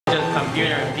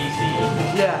computer and PC.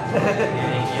 Yeah.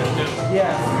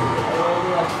 Yeah.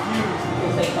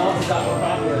 Because they also got more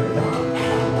popular.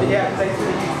 Yeah, because I used to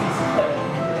use PC player.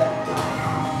 Yeah.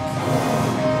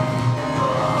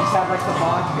 Just have like the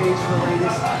mod page for the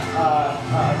latest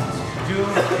Doom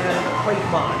and Quake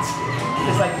mods.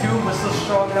 Because like Doom was still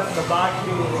strong enough in the mod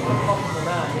community to pump them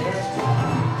out, you know?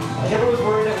 Like everyone was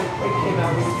worried that when Quake came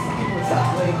out, people would stop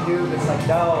playing Doom. It's like,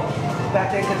 no. Back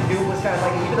then, because Doom was kind of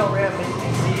like, even though it ran on many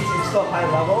PCs, it was still high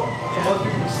level. So most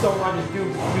people could still run Doom.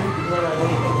 Doom could run on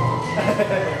anything.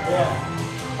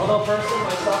 Yeah. Although personally,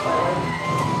 myself,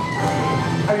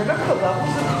 I remember the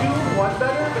levels of Doom 1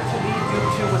 better, but to me, Doom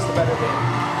 2 was the better game.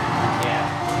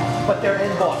 Yeah. But their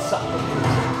end boss sucked.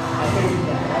 I hated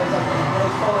that. I was like, I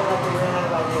was falling like they ran out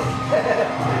of ideas.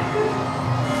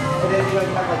 And then you know,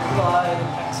 you have like Flood and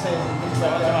Hexen and things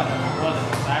like that. What was it,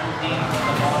 the Cyber Team?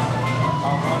 The boss?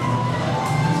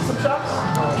 Some shops?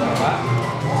 Some shops?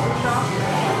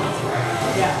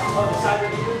 Yeah. Oh, the Cyber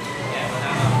Team?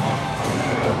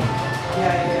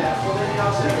 Yeah. Well, then you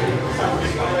also have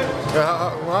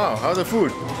Yeah, wow, how's the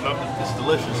food? It's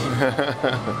delicious.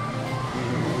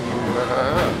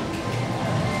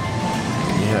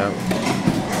 Yeah.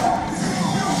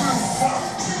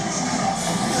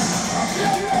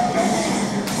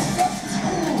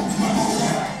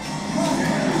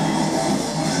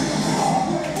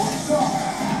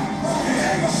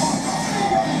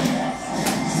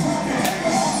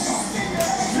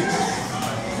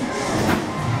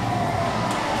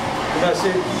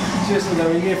 Seriously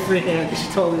though, you get free hand, you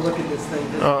should totally look at this thing.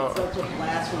 It's such a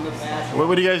blast from the past.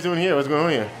 What are you guys doing here? What's going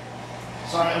on here?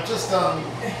 Sorry, I'm just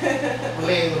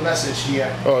relaying the message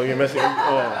here. Oh, you're messaging.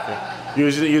 Oh, okay. You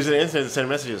use the internet to send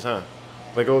messages, huh?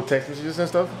 Like old text messages and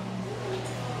stuff?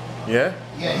 Yeah?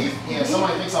 Yeah,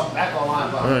 somebody thinks I'm back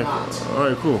online, but I'm not. All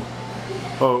right, cool.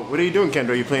 Oh, what are you doing,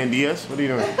 Kendra? Are you playing DS? What are you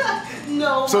doing?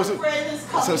 No, my friend is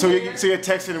coming so you're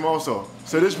texting him also.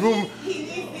 So this room. He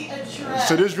needs the address.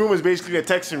 So this room is basically a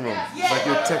texting room. Yeah,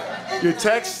 like you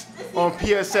text on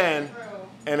PSN,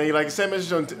 and then you like send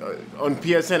messages on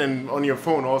PSN and on your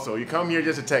phone also. You come here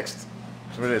just to text.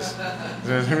 That's what it is.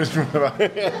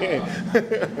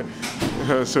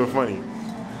 That's so funny.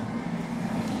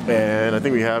 And I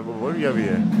think we have, what do we have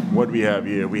here? What do we have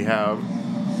here? We have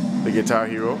the Guitar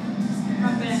Hero.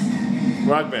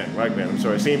 Rock Band, I'm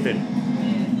sorry, same thing.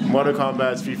 Mortal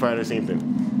Kombat, Street Fighter, same thing.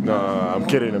 No, I'm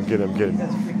kidding.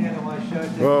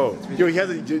 Oh, yo, he has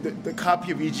the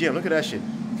copy of EGM. Look at that shit.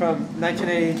 From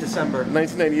 1988 December.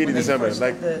 1998 December.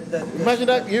 Like, imagine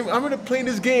that. I'm gonna play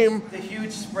this game. The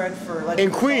huge spread for in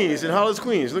Queens, in Hollis,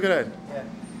 Queens. Look at that. Yeah.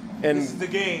 And this is the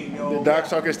game, yo. The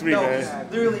Darkstalkers 3, no, man.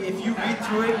 Literally, if you read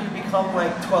through it, you become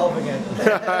like 12 again.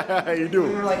 You do.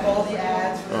 We were like all the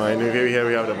ads. Oh, I knew here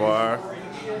we have the bar,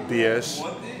 DS,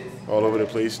 all over the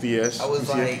place. DS. I was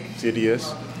like, see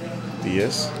DS,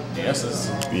 DS.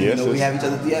 You know we have each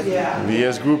other DS. Yeah.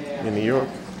 DS Group in New York,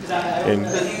 and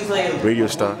Radio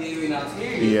Star.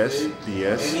 DS.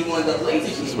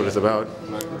 That's what it's about.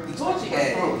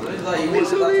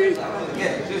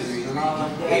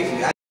 I